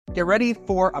Get ready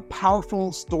for a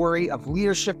powerful story of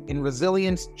leadership and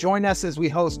resilience. Join us as we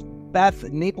host Beth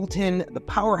Napleton, the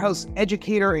powerhouse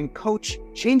educator and coach,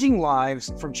 changing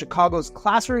lives from Chicago's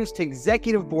classrooms to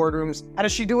executive boardrooms. How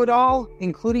does she do it all,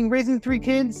 including raising 3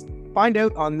 kids? Find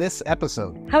out on this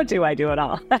episode. How do I do it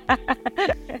all?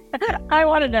 I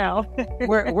want to know.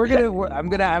 I'm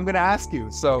gonna ask you.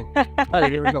 So, all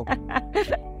right, here we go.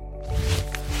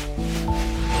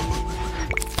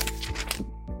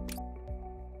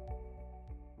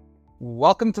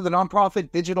 Welcome to the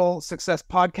Nonprofit Digital Success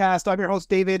Podcast. I'm your host,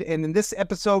 David, and in this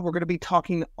episode, we're going to be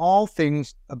talking all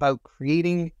things about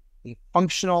creating a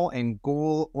functional and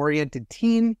goal-oriented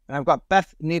team. And I've got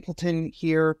Beth Napleton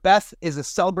here. Beth is a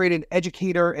celebrated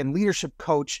educator and leadership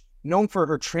coach known for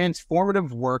her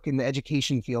transformative work in the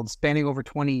education field spanning over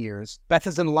 20 years. Beth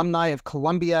is an alumni of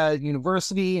Columbia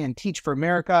University and Teach for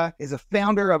America, is a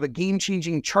founder of a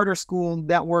game-changing charter school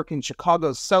network in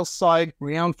Chicago's South Side,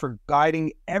 renowned for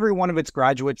guiding every one of its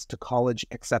graduates to college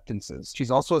acceptances. She's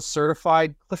also a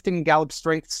certified Clifton Gallup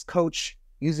Strengths coach,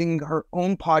 using her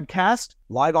own podcast,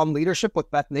 Live on Leadership with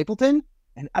Beth Napleton,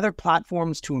 and other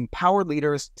platforms to empower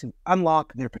leaders to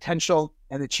unlock their potential.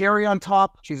 And the cherry on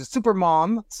top, she's a super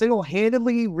mom,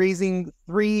 single-handedly raising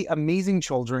 3 amazing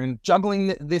children,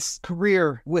 juggling this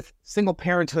career with single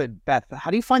parenthood. Beth, how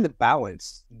do you find the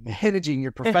balance managing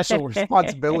your professional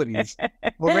responsibilities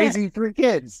while raising 3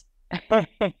 kids?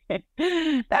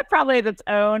 That probably is its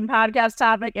own podcast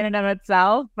topic in and of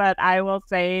itself, but I will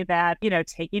say that,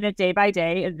 taking it day by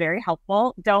day is very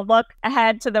helpful. Don't look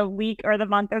ahead to the week or the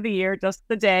month or the year, just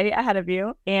the day ahead of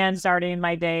you, and starting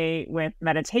my day with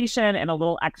meditation and a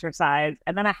little exercise,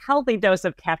 and then a healthy dose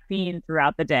of caffeine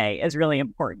throughout the day is really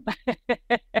important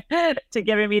to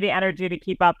giving me the energy to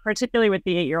keep up, particularly with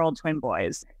the 8-year-old twin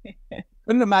boys.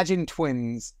 Couldn't imagine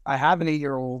twins. I have an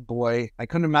 8-year-old boy. I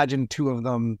couldn't imagine 2 of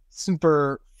them.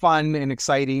 Super fun and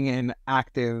exciting and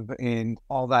active and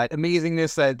all that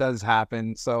amazingness that does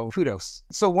happen. So kudos.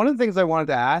 So one of the things I wanted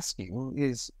to ask you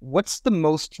is, what's the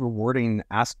most rewarding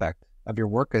aspect of your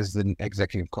work as an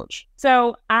executive coach?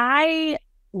 So I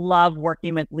love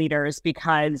working with leaders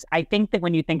because I think that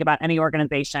when you think about any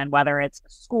organization, whether it's a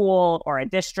school or a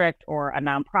district or a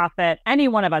nonprofit, any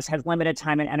one of us has limited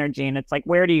time and energy. And it's like,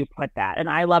 where do you put that? And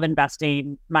I love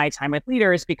investing my time with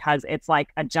leaders because it's like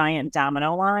a giant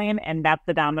domino line. And that's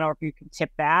the domino. If you can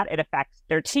tip that, it affects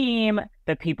their team,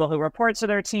 the people who report to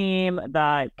their team,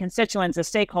 the constituents, the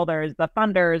stakeholders, the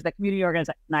funders, the community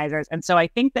organizers. And so I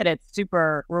think that it's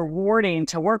super rewarding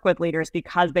to work with leaders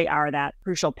because they are that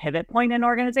crucial pivot point in an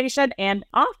organization. And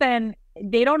often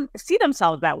they don't see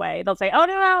themselves that way. They'll say, oh,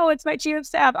 no, it's my chief of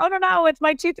staff. Oh, no, it's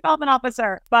my chief development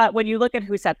officer. But when you look at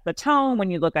who sets the tone,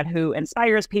 when you look at who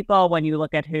inspires people, when you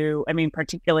look at who,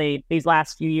 particularly these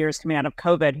last few years coming out of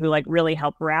COVID, who really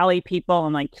help rally people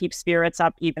and keep spirits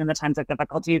up even in the times of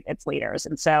difficulty, it's leaders.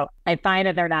 And so I find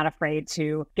that they're not afraid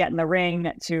to get in the ring,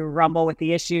 to rumble with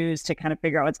the issues, to kind of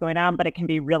figure out what's going on, but it can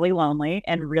be really lonely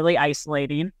and really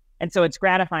isolating. And so it's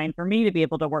gratifying for me to be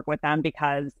able to work with them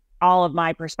because all of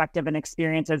my perspective and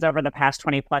experiences over the past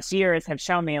 20 plus years have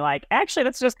shown me actually,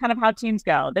 that's just kind of how teams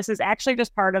go. This is actually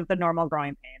just part of the normal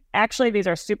growing pain. Actually, these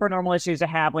are super normal issues to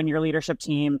have when your leadership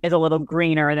team is a little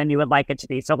greener than you would like it to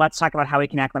be. So let's talk about how we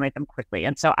can acclimate them quickly.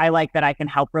 And so I like that I can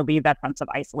help relieve that sense of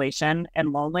isolation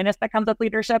and loneliness that comes with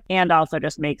leadership, and also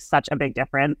just make such a big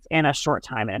difference in a short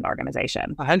time in an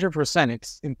organization. 100%.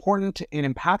 It's important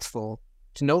and impactful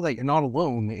to know that you're not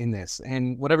alone in this.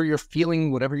 And whatever you're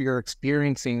feeling, whatever you're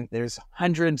experiencing, there's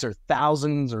hundreds or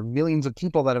thousands or millions of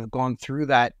people that have gone through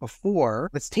that before.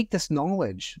 Let's take this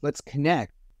knowledge. Let's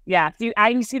connect. Yeah,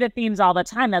 I see the themes all the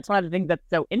time. That's one of the things that's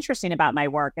so interesting about my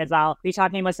work is I'll be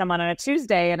talking with someone on a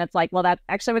Tuesday and it's like, well, that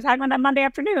actually was happening on Monday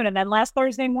afternoon. And then last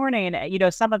Thursday morning,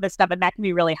 some of this stuff, and that can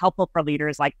be really helpful for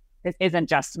leaders. This isn't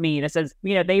just me. This is,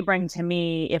 they bring to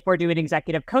me, if we're doing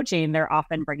executive coaching, they're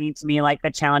often bringing to me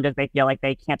the challenges they feel like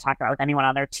they can't talk about with anyone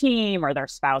on their team or their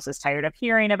spouse is tired of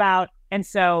hearing about. And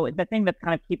so the thing that's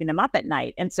kind of keeping them up at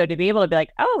night. And so to be able to be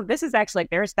like, oh, this is actually,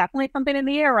 there's definitely something in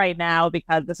the air right now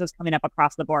because this is coming up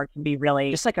across the board can be really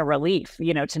just a relief,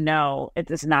 to know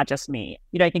it's not just me.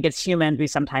 I think as humans, we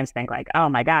sometimes think oh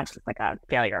my gosh, it's a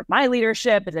failure of my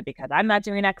leadership. Is it because I'm not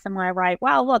doing X and Y right?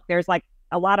 Well, look, there's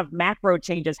a lot of macro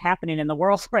changes happening in the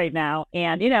world right now.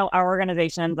 And, our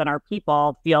organizations and our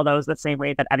people feel those the same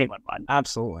way that anyone would.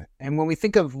 Absolutely. And when we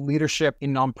think of leadership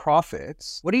in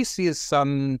nonprofits, what do you see as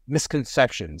some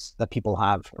misconceptions that people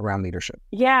have around leadership?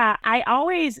 Yeah, I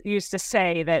always used to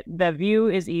say that the view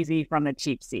is easy from the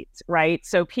cheap seats, right?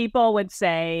 So people would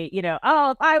say,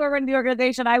 oh, if I were in the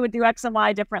organization, I would do X and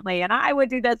Y differently. And I would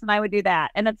do this and I would do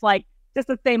that. And it's just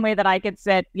the same way that I could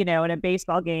sit, in a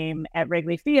baseball game at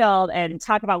Wrigley Field and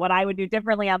talk about what I would do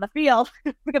differently on the field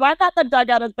because I'm not the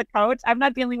dugout as the coach. I'm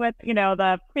not dealing with,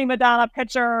 the prima donna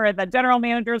pitcher and the general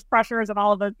manager's pressures and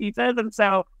all of those pieces. And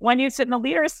so when you sit in the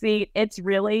leader's seat, it's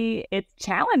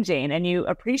challenging, and you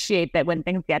appreciate that when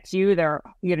things get to you, they're,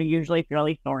 usually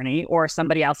fairly thorny, or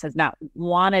somebody else has not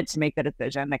wanted to make the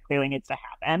decision that clearly needs to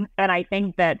happen. And I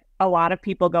think that a lot of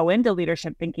people go into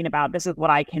leadership thinking about, this is what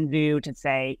I can do to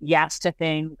say yes to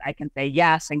things. I can say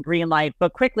yes and green light.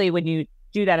 But quickly, when you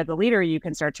do that as a leader, you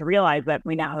can start to realize that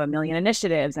we now have a million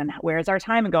initiatives, and where's our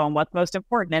time going? What's most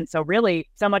important? And so really,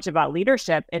 so much about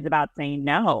leadership is about saying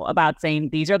no, about saying,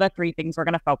 these are the 3 things we're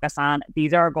going to focus on.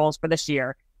 These are our goals for this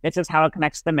year. This is how it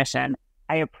connects to the mission.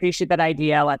 I appreciate that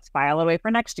idea. Let's file it away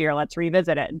for next year. Let's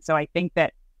revisit it. And so I think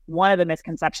that one of the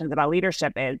misconceptions about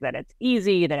leadership is that it's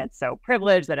easy, that it's so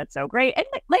privileged, that it's so great. And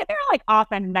there are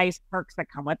often nice perks that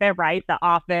come with it, right? The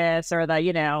office, or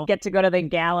the, get to go to the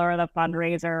gala or the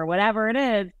fundraiser or whatever it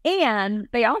is. And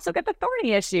they also get the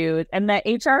thorny issues and the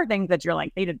HR things that you're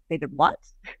like, they did what?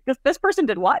 This person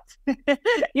did what? What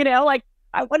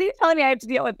are you telling me I have to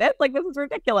deal with this? This is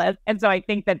ridiculous. And so I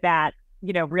think that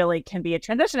really can be a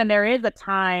transition. And there is a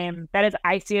time that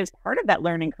I see as part of that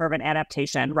learning curve and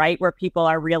adaptation, right? Where people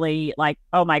are really like,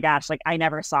 oh my gosh, I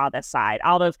never saw this side.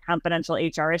 All those confidential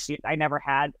HR issues I never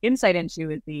had insight into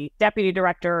as the deputy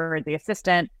director or the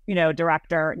assistant,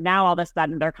 director. Now all of a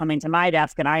sudden they're coming to my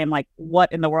desk and I am like,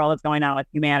 what in the world is going on with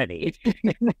humanity?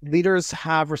 Leaders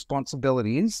have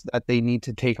responsibilities that they need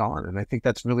to take on. And I think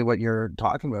that's really what you're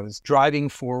talking about, is driving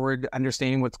forward,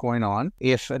 understanding what's going on.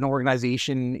 If an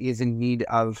organization is in need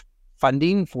of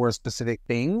funding for a specific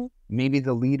thing, maybe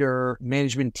the leader,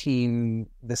 management team,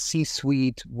 the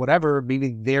C-suite, whatever,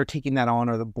 maybe they're taking that on,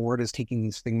 or the board is taking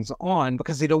these things on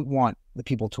because they don't want the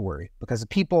people to worry. Because the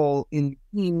people in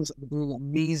teams are doing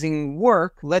amazing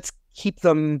work, let's keep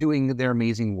them doing their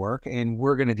amazing work, and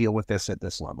we're going to deal with this at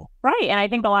this level. Right. And I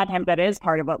think a lot of times that is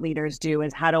part of what leaders do,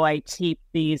 is how do I keep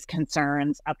these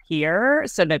concerns up here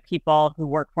so that people who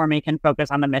work for me can focus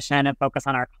on the mission and focus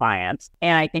on our clients.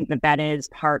 And I think that is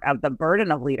part of the burden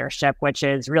of leadership, which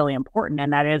is really important.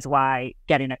 And that is why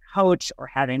getting a coach or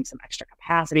having some extra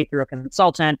capacity through a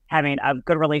consultant, having a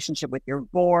good relationship with your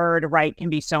board, right, can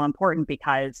be so important,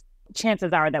 because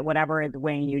chances are that whatever is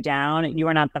weighing you down, you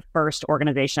are not the first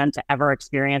organization to ever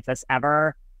experience this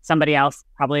ever. Somebody else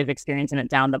probably is experiencing it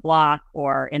down the block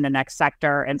or in the next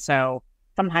sector. And so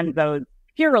sometimes those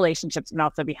peer relationships can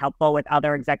also be helpful with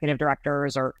other executive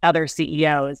directors or other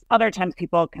CEOs. Other times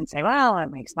people can say, well,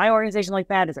 it makes my organization look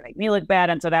bad. Does it make me look bad?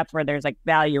 And so that's where there's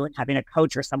value in having a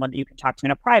coach or someone that you can talk to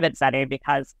in a private setting,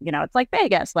 because, it's like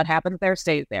Vegas. What happens there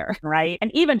stays there, right?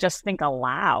 And even just think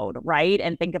aloud, right?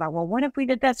 And think about, well, what if we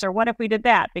did this, or what if we did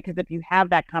that? Because if you have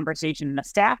that conversation in a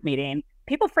staff meeting,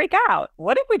 people freak out.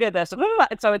 What if we did this?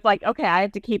 So it's like, okay, I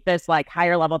have to keep this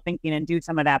higher level thinking and do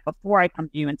some of that before I come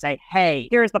to you and say, hey,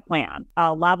 here's the plan.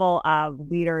 A level of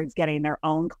leaders getting their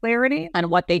own clarity on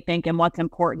what they think and what's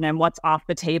important and what's off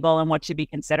the table and what should be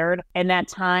considered. And that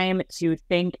time to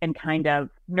think and kind of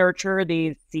nurture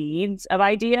these seeds of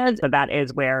ideas. So that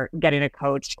is where getting a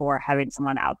coach or having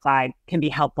someone outside can be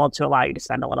helpful to allow you to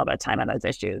spend a little bit of time on those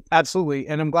issues. Absolutely.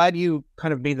 And I'm glad you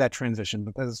kind of made that transition,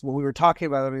 because what we were talking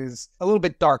about is a little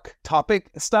bit dark topic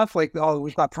stuff, oh,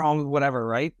 we've got problems, whatever,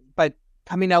 right? But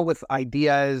coming out with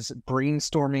ideas,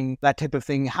 brainstorming, that type of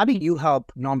thing. How do you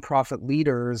help nonprofit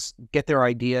leaders get their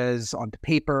ideas onto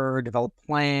paper, develop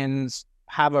plans,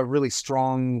 have a really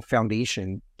strong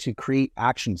foundation to create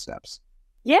action steps?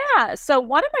 Yeah. So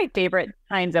one of my favorite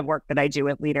kinds of work that I do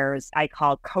with leaders, I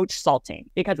call coach salting,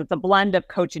 because it's a blend of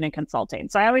coaching and consulting.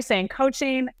 So I always say in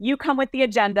coaching, you come with the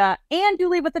agenda and you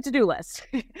leave with the to-do list.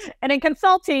 And in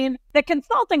consulting, the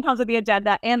consulting comes with the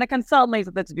agenda and the consultant leaves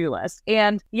with the to-do list.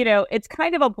 And, it's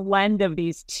kind of a blend of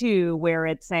these two, where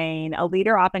it's saying a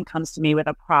leader often comes to me with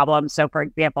a problem. So for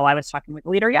example, I was talking with a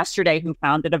leader yesterday who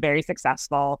founded a very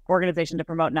successful organization to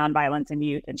promote nonviolence in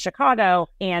youth in Chicago.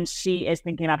 And she is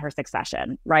thinking about her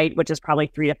succession, right? Which is probably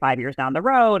 3 to 5 years down the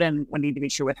road, and would need to be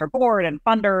true with her board and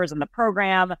funders and the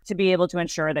program to be able to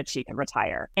ensure that she can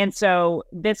retire. And so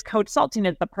this coach salting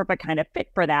is the perfect kind of fit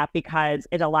for that, because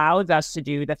it allows us to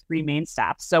do the 3 main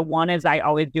steps. So one is I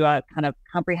always do a kind of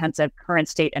comprehensive current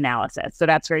state analysis. So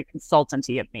that's very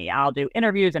consultancy of me. I'll do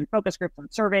interviews and focus groups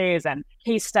and surveys and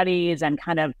case studies and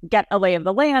kind of get a lay of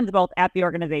the land, both at the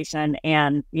organization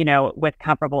and, with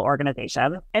comparable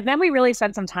organizations. And then we really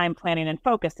spend some time planning and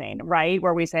focusing, right?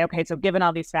 Where we say, okay, so given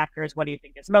all these factors, what do do you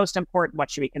think is most important?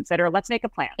 What should we consider? Let's make a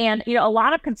plan. And, a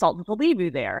lot of consultants will leave you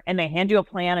there and they hand you a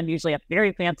plan and usually a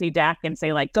very fancy deck and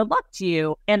say like, good luck to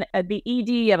you. And the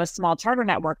ED of a small charter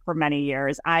network for many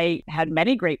years, I had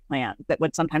many great plans that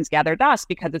would sometimes gather dust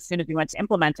because as soon as we went to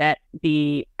implement it,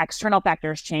 the external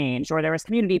factors changed or there was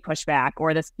community pushback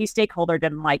or this key stakeholder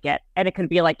didn't like it. And it could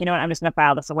be like, I'm just going to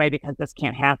file this away because this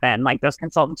can't happen. Like those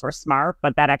consultants were smart,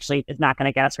 but that actually is not going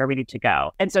to get us where we need to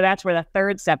go. And so that's where the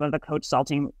third step of the coach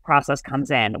consulting process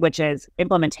comes in, which is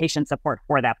implementation support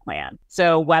for that plan.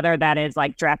 So whether that is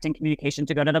like drafting communication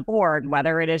to go to the board,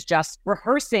 whether it is just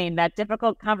rehearsing that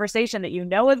difficult conversation that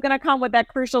is going to come with that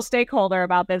crucial stakeholder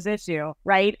about this issue,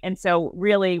 right? And so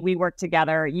really we work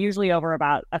together usually over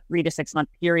about a 3 to 6 month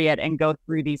period and go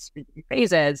through these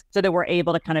phases so that we're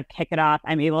able to kind of kick it off.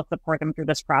 I'm able to support them through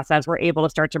this process. We're able to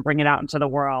start to bring it out into the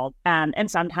world.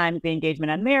 And sometimes the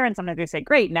engagement ends there and sometimes they say,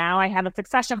 great, now I have a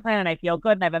succession plan and I feel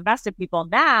good and I've invested people.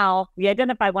 Now we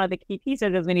identify one of the key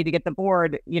pieces is we need to get the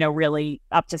board, really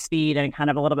up to speed and kind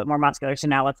of a little bit more muscular. So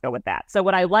now let's go with that. So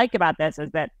what I like about this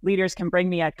is that leaders can bring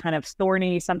me a kind of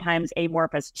thorny, sometimes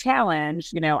amorphous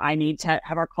challenge. I need to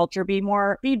have our culture be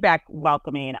more feedback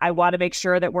welcoming. I want to make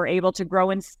sure that we're able to grow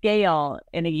and scale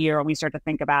in a year when we start to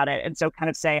think about it. And so kind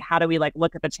of say, how do we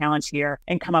look at the challenge here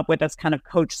and come up with this kind of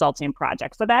coach consulting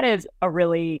project? So that is a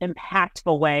really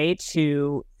impactful way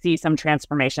to see some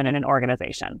transformation in an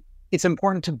organization. It's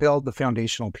important to build the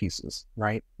foundational pieces,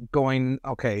 right? Going,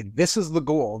 okay, this is the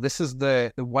goal. This is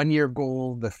the 1-year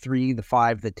goal, the 3, the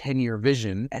 5, the 10-year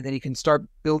vision. And then you can start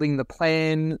building the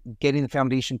plan, getting the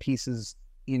foundation pieces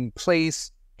in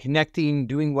place, connecting,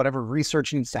 doing whatever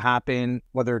research needs to happen,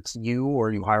 whether it's you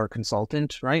or you hire a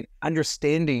consultant, right?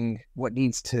 Understanding what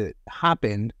needs to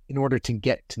happen in order to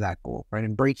get to that goal, right?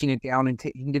 And breaking it down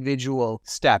into individual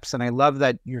steps. And I love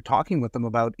that you're talking with them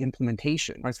about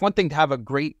implementation, right? It's one thing to have a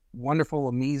great, wonderful,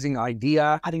 amazing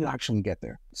idea. How do you actually get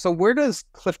there? So where does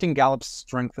Clifton Gallup's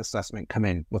strength assessment come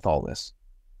in with all this?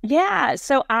 Yeah,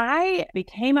 so I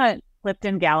became a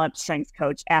Clifton Gallup strengths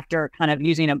coach after kind of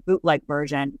using a bootleg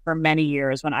version for many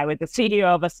years when I was the CEO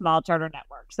of a small charter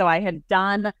network. So I had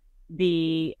done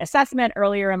the assessment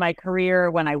earlier in my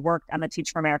career when I worked on the Teach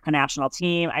for America national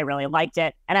team. I really liked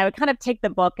it. And I would kind of take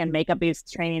the book and make up these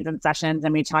trainings and sessions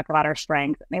and we talk about our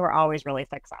strengths. And they were always really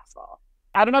successful.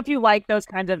 I don't know if you like those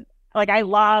kinds of, I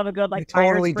love a good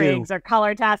Myers-Briggs or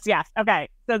color test. Yes. Okay.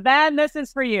 So then this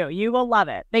is for you. You will love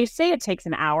it. They say it takes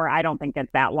an hour. I don't think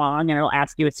it's that long. And it'll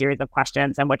ask you a series of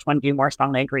questions and which one do you more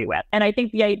strongly agree with. And I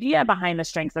think the idea behind the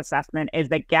strengths assessment is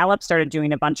that Gallup started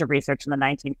doing a bunch of research in the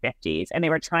 1950s. And they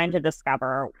were trying to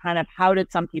discover kind of how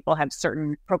did some people have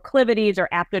certain proclivities or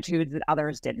aptitudes that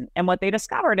others didn't. And what they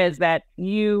discovered is that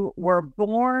you were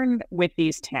born with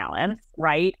these talents,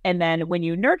 right? And then when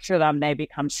you nurture them, they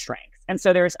become strengths. And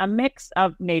so there's a mix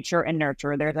of nature and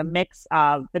nurture. There's a mix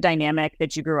of the dynamic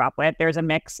that you grew up with. There's a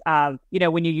mix of,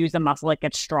 when you use a muscle, it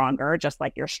gets stronger, just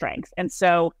like your strengths. And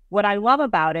so what I love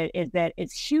about it is that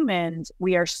as humans,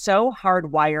 we are so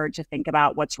hardwired to think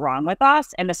about what's wrong with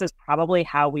us. And this is probably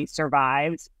how we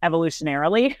survived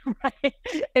evolutionarily, right?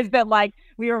 Is that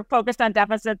we were focused on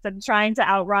deficits and trying to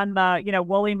outrun the,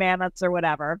 woolly mammoths or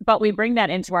whatever. But we bring that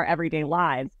into our everyday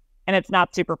lives. And it's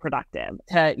not super productive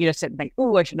to, sit and think,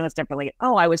 oh, I should have done this differently.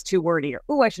 Oh, I was too wordy, or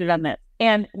oh, I should have done this.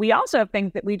 And we also have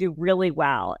things that we do really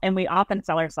well. And we often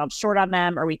sell ourselves short on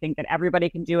them, or we think that everybody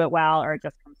can do it well, or it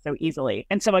just comes so easily.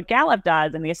 And so what Gallup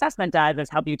does and the assessment does is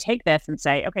help you take this and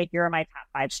say, okay, here are my top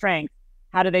 5 strengths.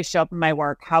 How do they show up in my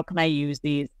work? How can I use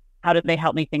these? How do they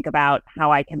help me think about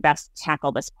how I can best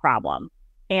tackle this problem?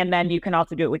 And then you can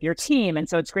also do it with your team. And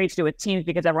so it's great to do it with teams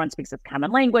because everyone speaks this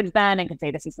common language then and can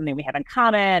say, this is something we have in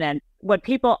common. And what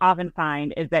people often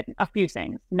find is that a few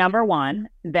things. Number one,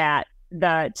 that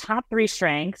the top 3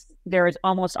 strengths, there is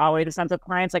almost always a sense of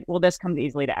clients well, this comes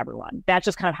easily to everyone. That's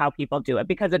just kind of how people do it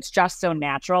because it's just so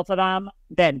natural to them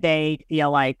that they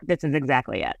feel like this is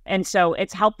exactly it. And so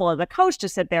it's helpful as a coach to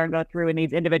sit there and go through in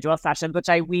these individual sessions, which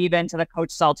I weave into the coach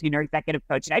consulting or executive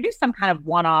coaching. I do some kind of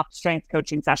one-off strength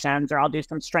coaching sessions, or I'll do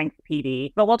some strength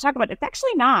PD, but we'll talk about it's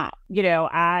actually not,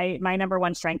 my number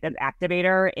one strength is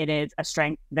activator. It is a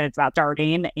strength that it's about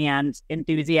darting and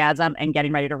enthusiasm and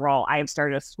getting ready to roll. I have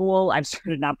started a school. I've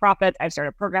started nonprofits. I've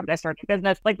started programs. I started a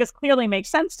business. Like, this clearly makes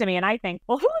sense to me. And I think,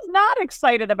 well, who's not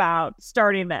excited about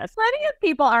starting this? Plenty of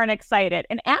people aren't excited.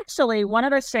 And actually, one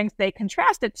of the strengths they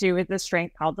contrast it to is the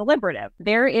strength called deliberative.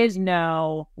 There is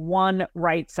no one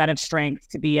right set of strengths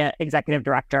to be an executive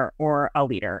director or a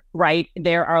leader, right?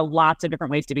 There are lots of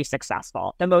different ways to be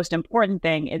successful. The most important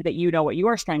thing is that you know what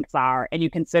your strengths are and you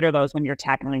consider those when you're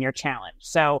tackling your challenge.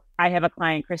 So I have a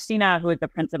client, Christina, who is the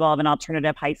principal of an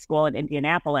alternative high school in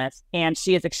Indianapolis, and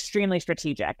she is extremely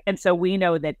strategic. And so we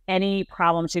know that any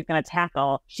problem she's going to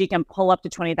tackle, she can pull up to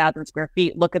 20,000 square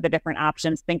feet, look at the different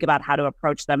options, think about how to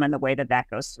approach them and the way that that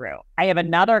goes through. I have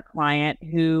another client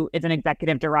who is an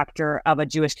executive director of a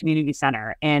Jewish community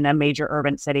center in a major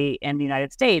urban city in the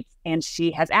United States, and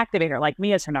she has activator like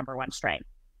me as her number one strength.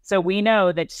 So we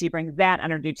know that she brings that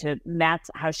energy to, and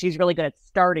that's how she's really good at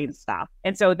starting stuff.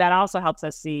 And so that also helps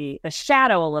us see the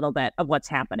shadow a little bit of what's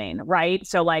happening, right?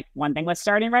 So like one thing with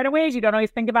starting right away is you don't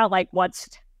always think about like what's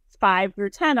 5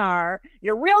 through 10 are.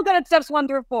 You're real good at steps 1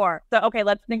 through 4. So, okay,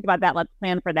 let's think about that. Let's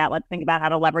plan for that. Let's think about how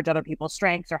to leverage other people's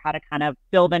strengths or how to kind of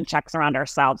build in checks around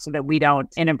ourselves so that we don't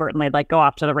inadvertently like go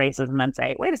off to the races and then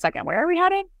say, wait a second, where are we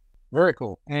heading? Very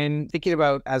cool. And thinking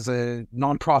about as a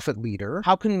nonprofit leader,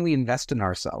 how can we invest in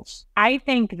ourselves? I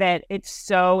think that it's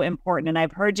so important. And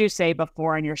I've heard you say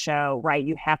before on your show, right?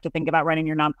 You have to think about running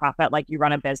your nonprofit like you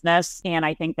run a business. And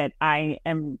I think that I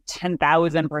am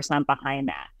 10,000% behind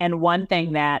that. And one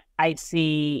thing that I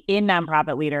see in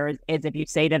nonprofit leaders is if you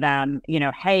say to them, you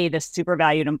know, hey, this super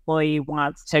valued employee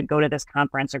wants to go to this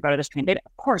conference or go to this training.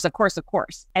 Of course, of course, of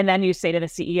course. And then you say to the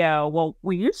CEO, well,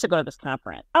 we used to go to this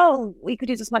conference. Oh, we could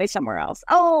use this money somewhere else.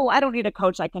 Oh, I don't need a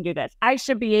coach. I can do this. I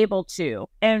should be able to.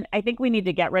 And I think we need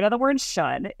to get rid of the word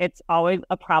should. It's always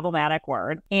a problematic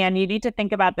word. And you need to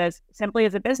think about this simply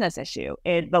as a business issue.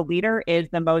 The leader is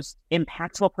the most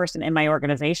impactful person in my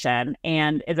organization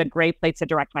and is a great place to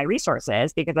direct my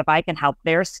resources, because if I can help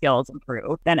their skills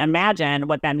improve, then imagine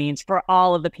what that means for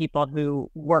all of the people who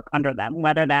work under them,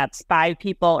 whether that's 5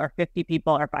 people or 50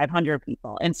 people or 500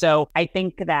 people. And so I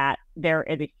think that there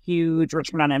is a huge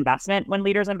return on investment when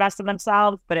leaders invest in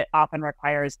themselves, but it often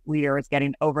requires leaders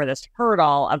getting over this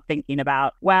hurdle of thinking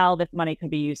about, well, this money could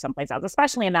be used someplace else,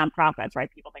 especially in nonprofits,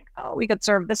 right? People think, oh, we could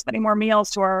serve this many more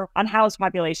meals to our unhoused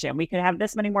population. We could have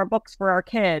this many more books for our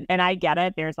kids. And I get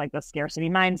it. There's like the scarcity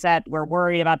mindset. We're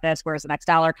worried about this. Where's the next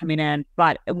dollar coming in?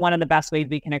 But one of the best ways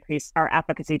we can increase our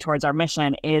efficacy towards our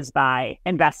mission is by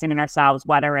investing in ourselves,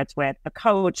 whether it's with a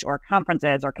coach or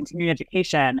conferences or continuing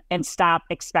education, and stop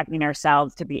expecting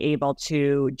ourselves to be able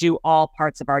to do all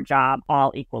parts of our job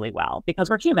all equally well, because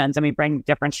we're humans and we bring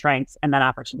different strengths and then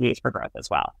opportunities for growth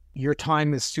as well. Your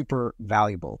time is super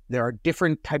valuable. There are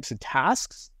different types of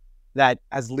tasks that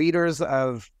as leaders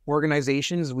of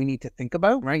organizations, we need to think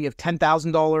about, right? You have $10,000,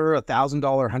 $1,000,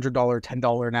 $100,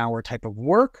 $10 an hour type of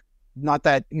work. Not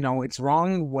that, you know, it's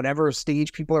wrong, whatever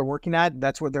stage people are working at,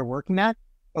 that's what they're working at.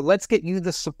 But let's get you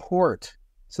the support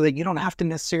so that you don't have to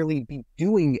necessarily be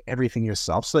doing everything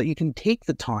yourself, so that you can take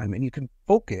the time and you can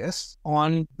focus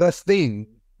on the thing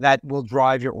that will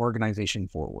drive your organization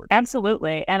forward.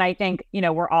 Absolutely. And I think, you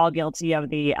know, we're all guilty of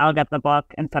the, I'll get the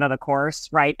book instead of the course,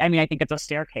 right? I mean, I think it's a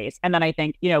staircase. And then I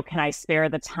think, you know, can I spare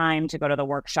the time to go to the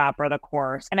workshop or the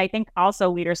course? And I think also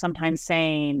leaders sometimes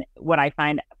saying, what I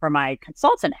find for my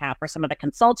consultant half or some of the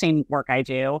consulting work I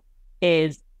do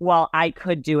is, well, I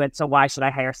could do it, so why should I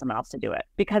hire someone else to do it?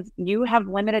 Because you have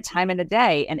limited time in a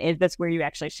day, and is this where you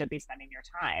actually should be spending your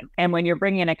time? And when you're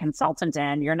bringing a consultant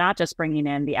in, you're not just bringing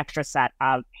in the extra set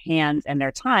of hands and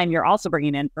their time, you're also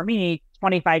bringing in, for me,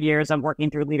 25 years of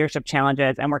working through leadership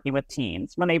challenges and working with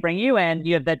teams. When they bring you in,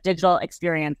 you have the digital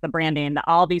experience, the branding,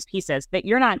 all these pieces that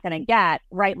you're not going to get,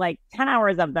 right? Like 10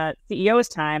 hours of the CEO's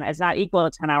time is not equal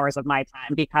to 10 hours of my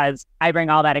time, because I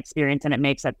bring all that experience and it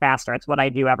makes it faster. It's what I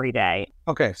do every day.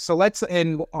 Okay, so let's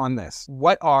end on this.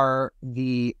 What are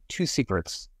the 2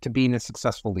 secrets to being a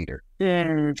successful leader?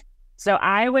 So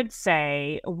I would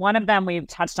say one of them we've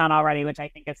touched on already, which I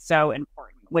think is so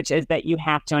important, which is that you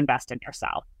have to invest in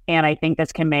yourself. And I think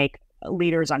this can make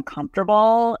leaders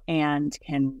uncomfortable and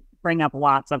can bring up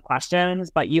lots of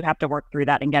questions, but you have to work through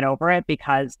that and get over it,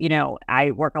 because, you know,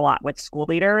 I work a lot with school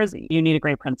leaders. You need a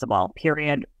great principal,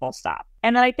 period, full stop.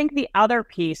 And then I think the other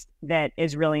piece that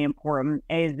is really important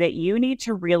is that you need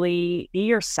to really be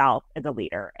yourself as a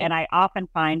leader. And I often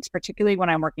find, particularly when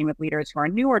I'm working with leaders who are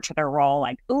newer to their role,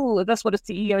 like, oh, is this what a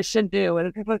CEO should do?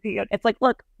 It's like,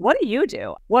 look, what do you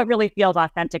do? What really feels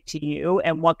authentic to you?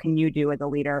 And what can you do as a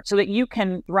leader so that you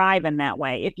can thrive in that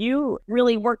way? If you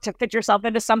really work to fit yourself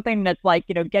into something that's like,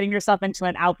 you know, getting yourself into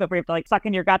an outfit where you have to like suck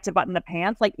in your gut to button the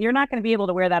pants, like you're not going to be able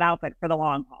to wear that outfit for the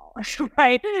long haul,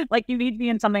 right? Like you need to be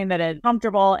in something that is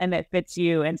comfortable and that fits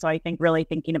you. And so I think really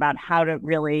thinking about how to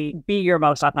really be your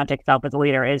most authentic self as a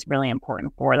leader is really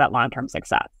important for that long-term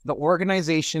success. The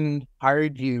organization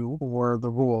hired you for the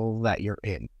role that you're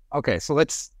in. Okay, so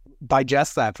let's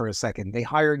digest that for a second. They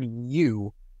hired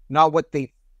you, not what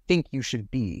they think you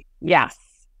should be. Yes.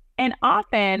 And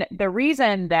often the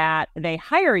reason that they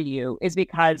hire you is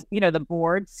because, the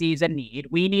board sees a need.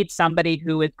 We need somebody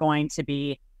who is going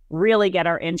to really get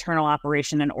our internal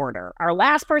operation in order. Our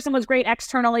last person was great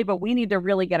externally, but we need to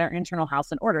really get our internal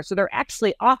house in order. So they're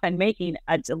actually often making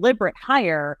a deliberate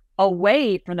hire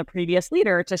away from the previous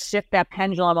leader to shift that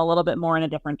pendulum a little bit more in a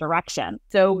different direction.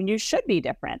 So you should be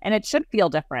different and it should feel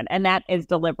different. And that is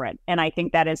deliberate. And I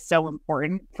think that is so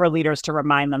important for leaders to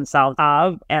remind themselves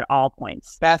of at all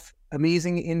points. Beth,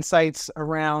 amazing insights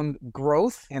around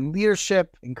growth and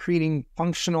leadership and creating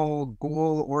functional,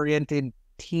 goal-oriented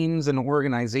teams and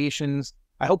organizations.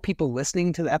 I hope people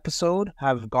listening to the episode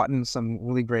have gotten some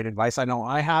really great advice. I know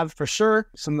I have for sure,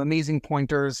 some amazing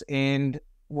pointers. And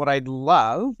what I'd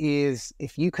love is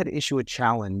if you could issue a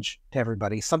challenge to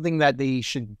everybody, something that they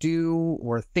should do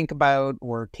or think about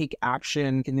or take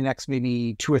action in the next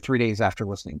maybe 2 or 3 days after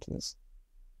listening to this.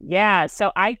 Yeah.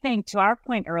 So I think to our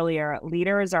point earlier,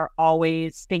 leaders are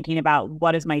always thinking about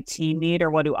what does my team need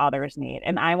or what do others need?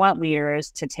 And I want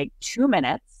leaders to take 2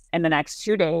 minutes in the next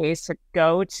 2 days to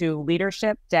go to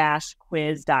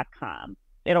leadership-quiz.com.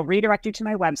 It'll redirect you to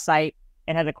my website.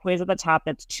 It has a quiz at the top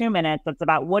that's 2 minutes. That's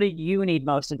about what do you need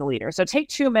most as a leader. So take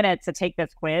 2 minutes to take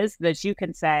this quiz so that you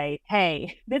can say,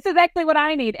 hey, this is actually what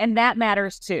I need. And that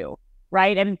matters too,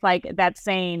 right? And it's like that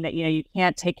saying that, you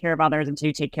can't take care of others until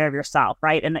you take care of yourself,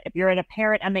 right? And if you're a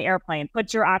parent on the airplane,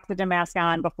 put your oxygen mask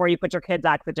on before you put your kid's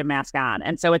oxygen mask on.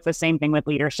 And so it's the same thing with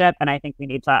leadership. And I think we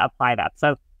need to apply that.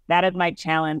 So that is my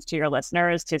challenge to your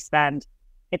listeners it's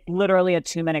literally a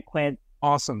 2-minute quiz.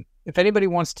 Awesome. If anybody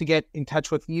wants to get in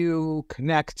touch with you,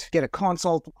 connect, get a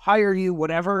consult, hire you,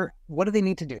 whatever, what do they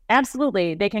need to do?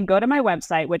 Absolutely. They can go to my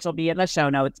website, which will be in the show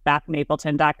notes,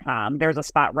 bethnapleton.com. There's a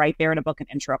spot right there to book an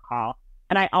intro call.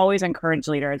 And I always encourage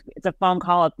leaders. It's a phone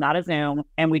call. It's not a Zoom.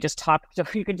 And we just talk. So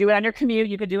you can do it on your commute.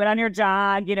 You could do it on your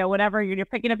jog, whatever. You're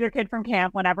picking up your kid from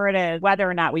camp, whatever it is, whether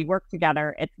or not we work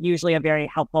together. It's usually a very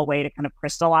helpful way to kind of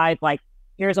crystallize, like,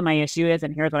 here's what my issue is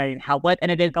and here's what I need help with.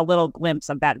 And it is a little glimpse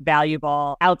of that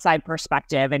valuable outside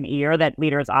perspective and ear that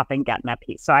leaders often get in that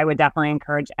piece. So I would definitely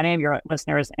encourage any of your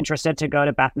listeners interested to go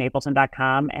to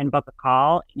bethnapleton.com and book a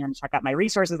call and check out my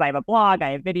resources. I have a blog,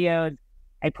 I have videos.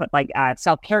 I put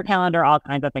self-care calendar, all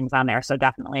kinds of things on there. So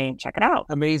definitely check it out.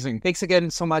 Amazing. Thanks again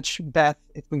so much, Beth.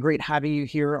 It's been great having you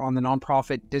here on the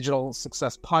Nonprofit Digital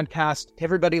Success Podcast. To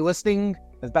everybody listening,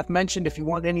 as Beth mentioned, if you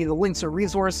want any of the links or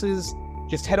resources,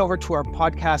 just head over to our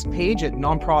podcast page at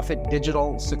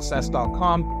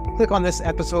nonprofitdigitalsuccess.com. Click on this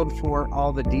episode for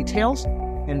all the details.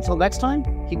 And until next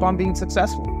time, keep on being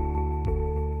successful.